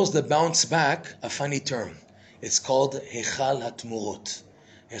 He calls the bounce back a funny term. It's called Hechal HaTmurot.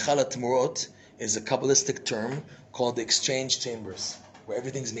 Hechal HaTmurot is a Kabbalistic term called the exchange chambers, where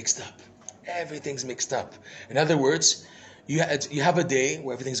everything's mixed up. Everything's mixed up. In other words, you have a day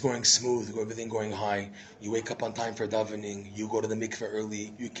where everything's going smooth, where everything's going high. You wake up on time for davening. You go to the mikveh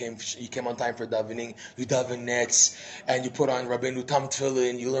early. You came on time for davening. You daven nets, and you put on Rabbeinu Tam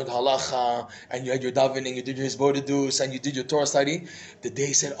Tefillin. You learned halacha, and you had your davening. You did your hisbodedus, and you did your Torah study. The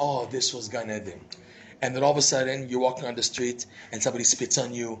day said, this was Gan Eden. And then all of a sudden, you're walking on the street, and somebody spits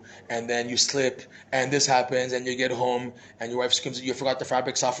on you, and then you slip, and this happens, and you get home, and your wife screams, you forgot the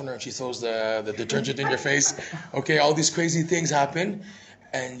fabric softener, and she throws the detergent in your face. Okay, all these crazy things happen,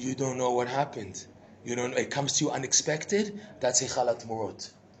 and you don't know what happened. It comes to you unexpected. That's Hechal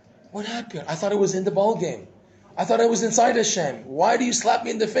HaTmurot. What happened? I thought it was in the ball game. I thought I was inside Hashem. Why do you slap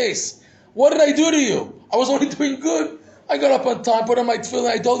me in the face? What did I do to you? I was only doing good. I got up on time, put on my tefillin,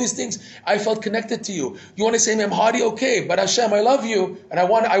 I did all these things. I felt connected to you. You want to say, I'm Hadi, okay, but Hashem, I love you, and I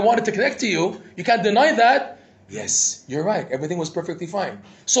wanted to connect to you. You can't deny that. Yes, you're right. Everything was perfectly fine.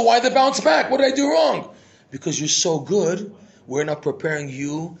 So why the bounce back? What did I do wrong? Because you're so good, we're not preparing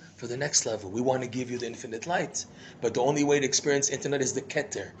you for the next level. We want to give you the infinite light. But the only way to experience infinite is the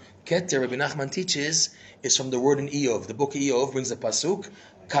keter. Keter, Rebbe Nachman teaches, is from the word in Eov. The book of Eov brings the pasuk,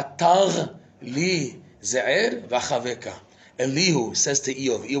 Katar li ze'er v'chaveka. Elihu says to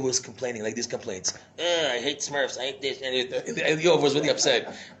Eov, Eov was complaining, like these complaints. I hate Smurfs, I hate this. And Eov was really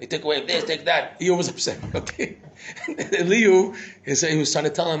upset. They took away this, take that. Eov was upset. Okay. Elihu, he was trying to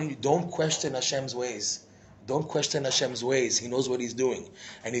tell him, don't question Hashem's ways. Don't question Hashem's ways. He knows what he's doing.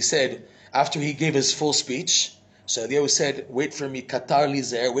 And he said, after he gave his full speech, so Elihu said, wait for me, Katar li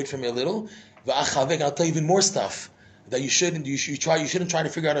ze'er, wait for me a little. V'achavek, I'll tell you even more stuff. That you shouldn't try to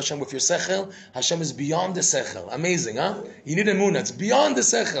figure out Hashem with your sechel. Hashem is beyond the sechel. Amazing, huh? You need a moon. It's beyond the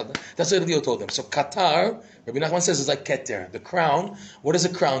sechel. That's what Leo told them. So Qatar, Rabbi Nachman says, is like keter. The crown. What does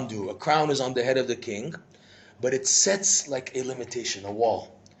a crown do? A crown is on the head of the king, but it sets like a limitation, a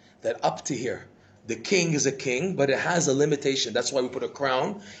wall, that up to here. The king is a king, but it has a limitation. That's why we put a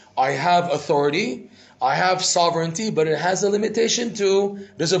crown. I have authority, I have sovereignty, but it has a limitation too.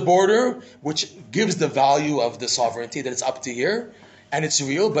 There's a border which gives the value of the sovereignty, that it's up to here, and it's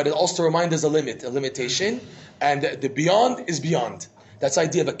real, but it also reminds us a limit, a limitation, and the beyond is beyond. That's the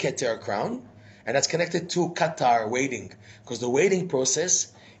idea of a keter, crown, and that's connected to Qatar, waiting, because the waiting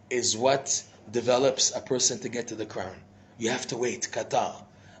process is what develops a person to get to the crown. You have to wait, Qatar.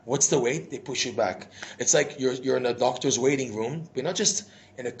 What's the wait? They push you back. It's like you're in a doctor's waiting room, but not just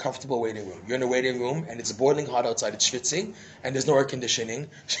in a comfortable waiting room. You're in a waiting room and it's boiling hot outside, it's schwitzing, and there's no air conditioning.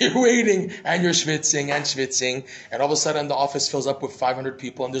 So you're waiting and you're schwitzing, and all of a sudden the office fills up with 500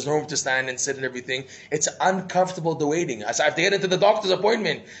 people and there's no room to stand and sit and everything. It's uncomfortable, the waiting. I have to get into the doctor's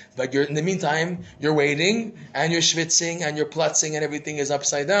appointment. But in the meantime, you're waiting and you're schwitzing and you're plutzing and everything is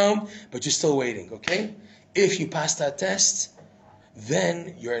upside down, but you're still waiting, okay? If you pass that test,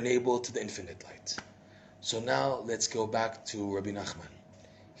 then you're enabled to the infinite light. So now let's go back to Rabbi Nachman.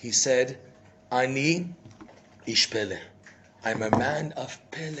 He said, Ani ish pele. I'm a man of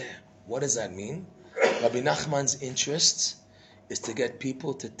pele. What does that mean? Rabbi Nachman's interest is to get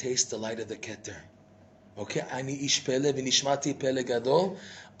people to taste the light of the keter. Okay, Ani ish pele v'nishmati pele gadol.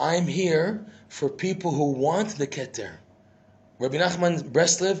 I'm here for people who want the keter. Rabbi Nachman's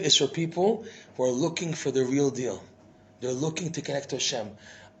Breslev is for people who are looking for the real deal. They're looking to connect to Hashem.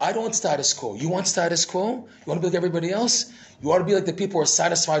 I don't want status quo. You want status quo? You want to be like everybody else? You want to be like the people who are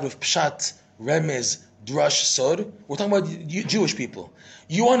satisfied with pshat, remez, drush, sod? We're talking about Jewish people.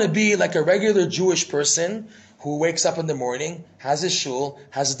 You want to be like a regular Jewish person who wakes up in the morning, has his shul,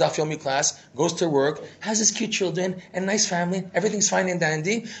 has a daf yomi class, goes to work, has his cute children, and a nice family, everything's fine and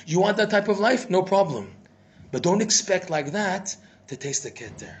dandy. You want that type of life? No problem. But don't expect like that to taste the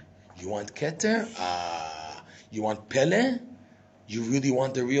keter. You want keter? You want pele? You really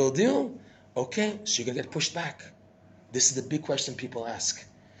want the real deal? Okay, so you're going to get pushed back. This is the big question people ask.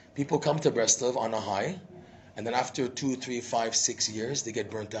 People come to Breslov on a high, and then after 2, 3, 5, 6 years, they get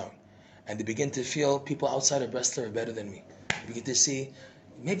burnt out. And they begin to feel people outside of Breslov are better than me. They begin to see,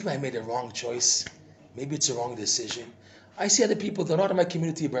 maybe I made a wrong choice. Maybe it's a wrong decision. I see other people that are not in my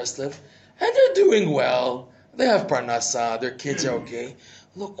community of Breslov, and they're doing well. They have parnasa, their kids are okay.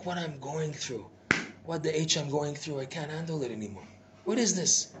 Look what I'm going through. What the H I'm going through, I can't handle it anymore. What is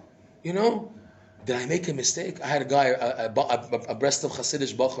this? You know? Did I make a mistake? I had a guy, a Breslov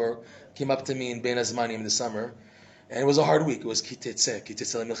Hasidish Bacher, came up to me in Bein Hazmanim in the summer, and it was a hard week. It was Kitetse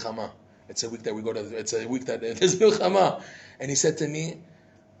Milchama. It's a week that we go to, it's a week that there's Milchama. And he said to me,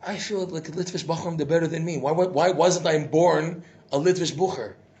 I feel like a Litvish Bacher, they're better than me. Why wasn't I born a Litvish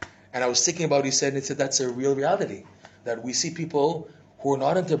Bucher? And I was thinking about, he said that's a real reality. That we see people who are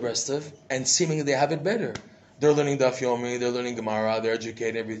not into Breslov and seemingly they have it better. They're learning Daf Yomi, they're learning Gemara, they're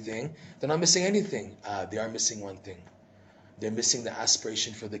educated, everything. They're not missing anything. They are missing one thing. They're missing the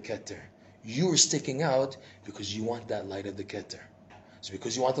aspiration for the Keter. You are sticking out because you want that light of the Keter. So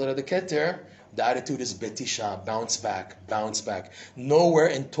because you want the light of the Keter, the attitude is Betisha, bounce back, bounce back. Nowhere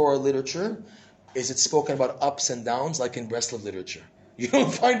in Torah literature is it spoken about ups and downs like in Breslov literature. You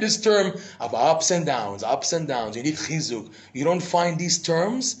don't find this term of ups and downs, ups and downs. You need chizuk. You don't find these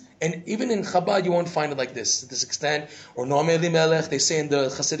terms. And even in Chabad, you won't find it like this, to this extent. Or Noam Elimelech, they say in the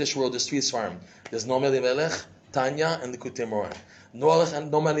Hasidish world, there's three Sfarim. There's Noam Elimelech, Tanya, and Likutei Moran.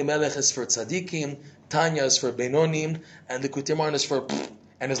 Noam Elimelech is for Tzadikim, Tanya is for Beinonim, and Likutei Moran is for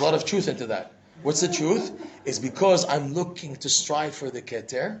and there's a lot of truth into that. What's the truth? It's because I'm looking to strive for the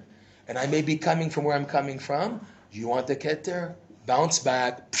keter, and I may be coming from where I'm coming from. You want the keter? Bounce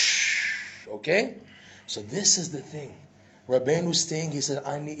back. Okay? So this is the thing. Rabbeinu's thing, he said,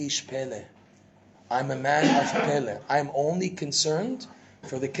 Ani ish pele. I'm a man of pele. I'm only concerned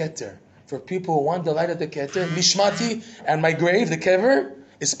for the keter. For people who want the light of the keter, Nishmati and my grave, the kever,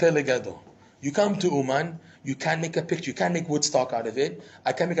 is pele gadol. You come to Uman, you can't make a picture, you can't make Woodstock out of it.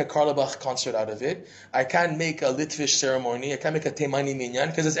 I can't make a Karlbach concert out of it. I can't make a Litvish ceremony. I can't make a Temani minyan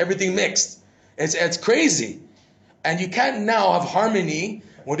because it's everything mixed. It's crazy. And you can't now have harmony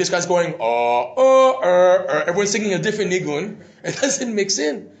when this guy's going, everyone's singing a different nigun. It doesn't mix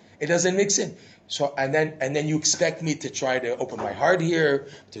in. It doesn't mix in. So and then you expect me to try to open my heart here,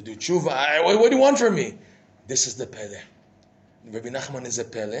 to do tshuva. What do you want from me? This is the pele. Rabbi Nachman is a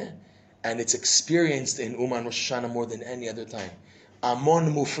pele, and it's experienced in Uman Rosh Hashanah more than any other time.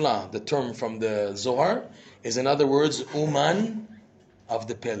 Amon Mufla, the term from the Zohar, is in other words Uman of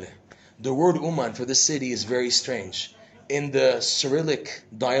the pele. The word Uman for the city is very strange. In the Cyrillic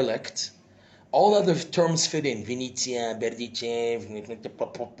dialect, all other terms fit in. Vinitia,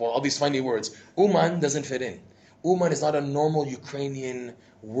 Berdichev, all these funny words. Uman doesn't fit in. Uman is not a normal Ukrainian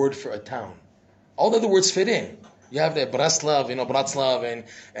word for a town. All the other words fit in. You have the Braslav, Bratslav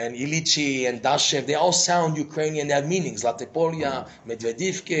and Ilichi and Dashev. They all sound Ukrainian. They have meanings. Latipolia,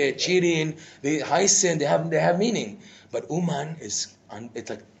 Medvedivke, Chirin, Haisen. They have meaning. But Uman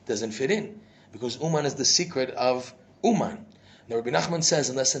doesn't fit in because Uman is the secret of Uman. Now Rabbi Nachman says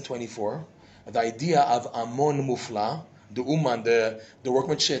in lesson 24, the idea of Amon Mufla, the Uman, the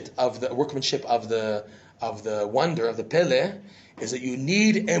workmanship of the wonder of the Pele, is that you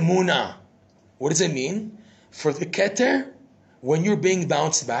need Emunah. What does it mean? For the Keter, when you're being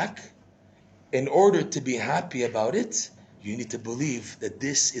bounced back, in order to be happy about it, you need to believe that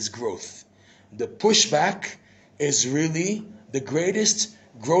this is growth. The pushback is really the greatest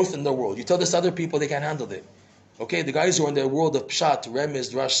growth in the world. You tell this to other people, they can't handle it. Okay, the guys who are in the world of Pshat,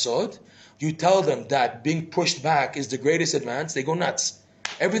 Remez, Drash, Sod, you tell them that being pushed back is the greatest advance, they go nuts.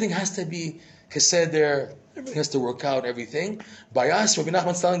 Everything has to be keseder, everything has to work out, everything. By us, Rabbi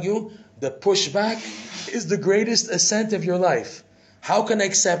Nachman's telling you, the pushback is the greatest ascent of your life. How can I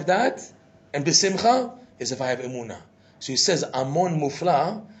accept that? And besimcha is if I have emunah. So he says, Amon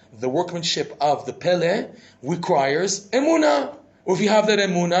Mufla, the workmanship of the Pele, requires emunah. Or if you have that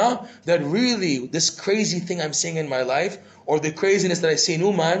emunah, that really this crazy thing I'm seeing in my life, or the craziness that I see in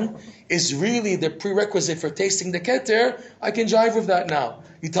Uman, is really the prerequisite for tasting the keter, I can jive with that now.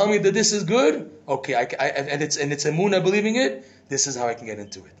 You tell me that this is good, okay, and it's emunah believing it, this is how I can get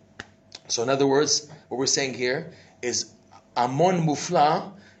into it. So in other words, what we're saying here is Amon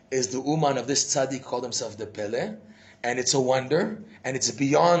Mufla is the Uman of this tzaddik called himself the Pele, and it's a wonder, and it's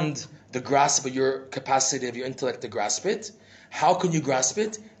beyond the grasp of your capacity of your intellect to grasp it. How can you grasp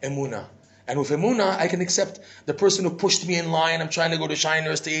it? Emunah. And with Emunah, I can accept the person who pushed me in line. I'm trying to go to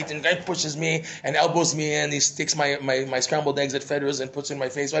Shiners to eat, and the guy pushes me and elbows me, and he takes my scrambled eggs at Fedder's and puts it in my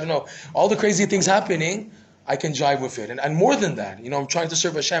face. I don't know. All the crazy things happening, I can jive with it. And more than that, I'm trying to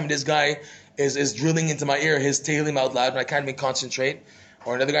serve Hashem. This guy is drilling into my ear his Tehillim out loud, and I can't even concentrate.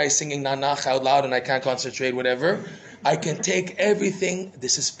 Or another guy is singing Nanach out loud, and I can't concentrate, whatever. I can take everything.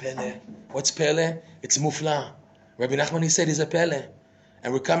 This is Pele. What's Pele? It's Mufla. Rabbi Nachman, he said, is a Pele.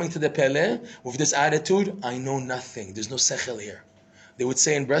 And we're coming to the Pele with this attitude, I know nothing. There's no sechel here. They would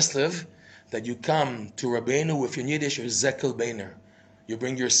say in Breslev that you come to Rabbeinu with your Yiddish, your zekel beiner. You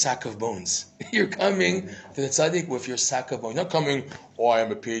bring your sack of bones. You're coming to the tzaddik with your sack of bones. You're not coming, I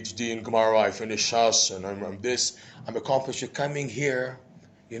am a PhD in Gemara, I finished Shas, and I'm this, I'm accomplished. You're coming here,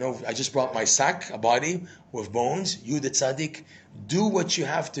 I just brought my sack, a body with bones. You, the tzaddik, do what you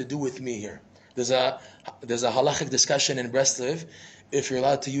have to do with me here. There's a halachic discussion in Breslev if you're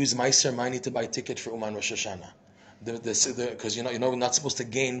allowed to use Meiser money to buy a ticket for Uman Rosh Hashanah. Because you're not supposed to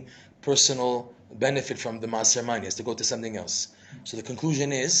gain personal benefit from the Meiser money. It's to go to something else. So the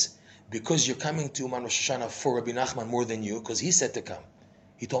conclusion is, because you're coming to Uman Rosh Hashanah for Rabbi Nachman more than you, because he said to come.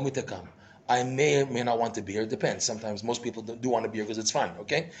 He told me to come. I may or may not want to be here. It depends. Sometimes most people do want to be here because it's fun,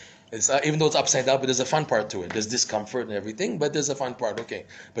 okay? It's even though it's upside down, but there's a fun part to it. There's discomfort and everything, but there's a fun part, okay?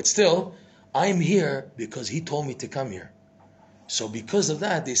 But still, I'm here because he told me to come here. So because of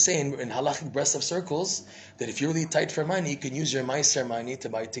that, they say in halachic Breslev circles that if you're really tight for money, you can use your Meiser money to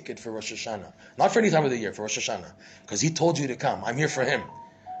buy a ticket for Rosh Hashanah. Not for any time of the year, for Rosh Hashanah. Because he told you to come. I'm here for him.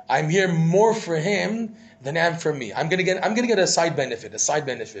 I'm here more for him than I am for me. I'm gonna get a side benefit.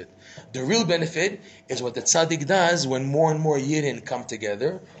 The real benefit is what the tzaddik does when more and more yidden come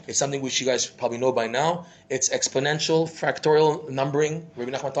together. It's something which you guys probably know by now. It's exponential, fractorial numbering.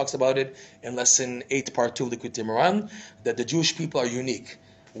 Rebbe Nachman talks about it in lesson 8, part 2 of the Likutei Moharan, that the Jewish people are unique.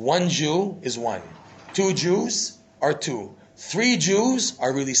 One Jew is one. 2 Jews are 2. 3 Jews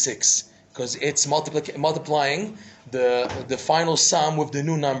are really 6. Because it's multiplying the final sum with the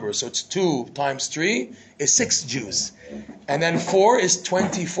new number. So it's 2 times 3 is 6 Jews. And then 4 is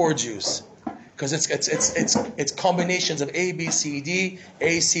 24 Jews. Because it's combinations of A, B, C, D,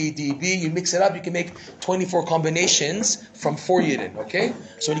 A, C, D, B. You mix it up, you can make 24 combinations from 4 Yidden, okay?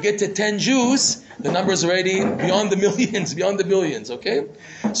 So when you get to 10 Jews, the number is already beyond the millions, beyond the billions, okay?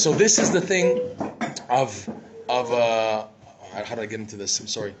 So this is the thing of how do I get into this? I'm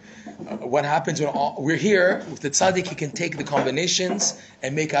sorry. What happens when we're here with the tzaddik? He can take the combinations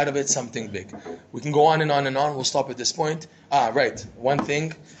and make out of it something big. We can go on and on and on. We'll stop at this point. Right. One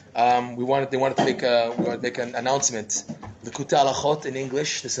thing they wanted to make an announcement. Likutei Halachot in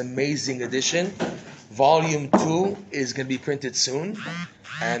English, this amazing edition, Volume 2 is going to be printed soon,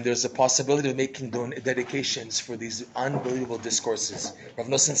 and there's a possibility of making dedications for these unbelievable discourses. Rav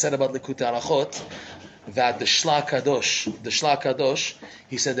Nosson said about Likutei Halachot that the Shla Kadosh,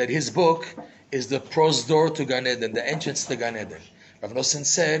 he said that his book is the prosdor to Gan Eden, the entrance to Gan Eden. Rav Nosson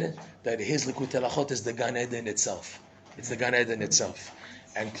said that his Likutei Halachot is the Gan Eden itself. It's the Gan Eden itself.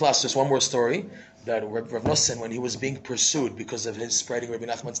 And plus, just one more story, that Rav Nosson, when he was being pursued because of his spreading Rebbe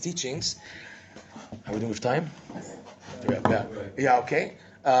Nachman's teachings, are we doing with time? Yeah, okay.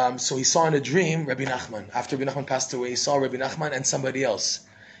 So he saw in a dream Rebbe Nachman. After Rebbe Nachman passed away, he saw Rebbe Nachman and somebody else.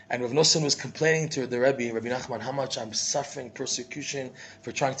 And Rav Nosson was complaining to the Rebbe Nachman, how much I'm suffering persecution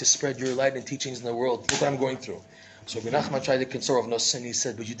for trying to spread your light and teachings in the world. Look what I'm going through. So Rebbe Nachman tried to console Rav Nosson. He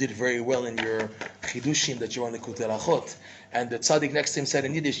said, but you did very well in your chidushim that you're on the Likutei Halachot. And the tzaddik next to him said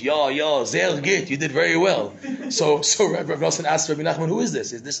in Yiddish, yo, sehr gut, you did very well. So Rav Nosson asked Rebbe Nachman, who is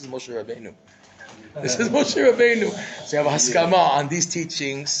this? This is Moshe Rabbeinu. This is Moshe Rabbeinu. So you have a haskama on these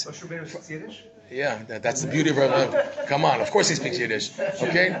teachings. Moshe Rabbeinu speaks Yiddish? Yeah, that's the beauty of Rabbeinu. Come on, of course he speaks Yiddish.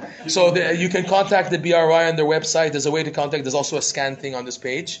 Okay? So you can contact the BRI on their website. There's a way to contact. There's also a scan thing on this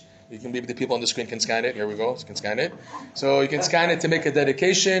page. You can, maybe the people on the screen can scan it. Here we go. You can scan it. So you can scan it to make a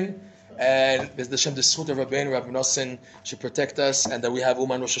dedication. And there's the Shem, the Zchut of Rabbeinu, Rabbi Nosson should protect us, and that we have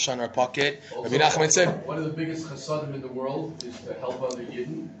Uman Rosh Hashanah in our pocket. Also, Rabbi Nachman said, one of the biggest chasadim in the world is to help other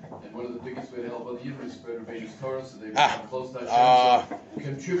Yidden, and one of the biggest ways to help other Yidden is spread Rabbeinu's Torah, so they become close to Hashem. So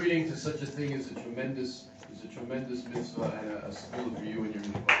contributing to such a thing is a tremendous mitzvah and a school for you and your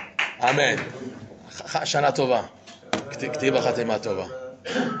mitzvah. Amen. Shana Tova. K'tiva Chatima Tova.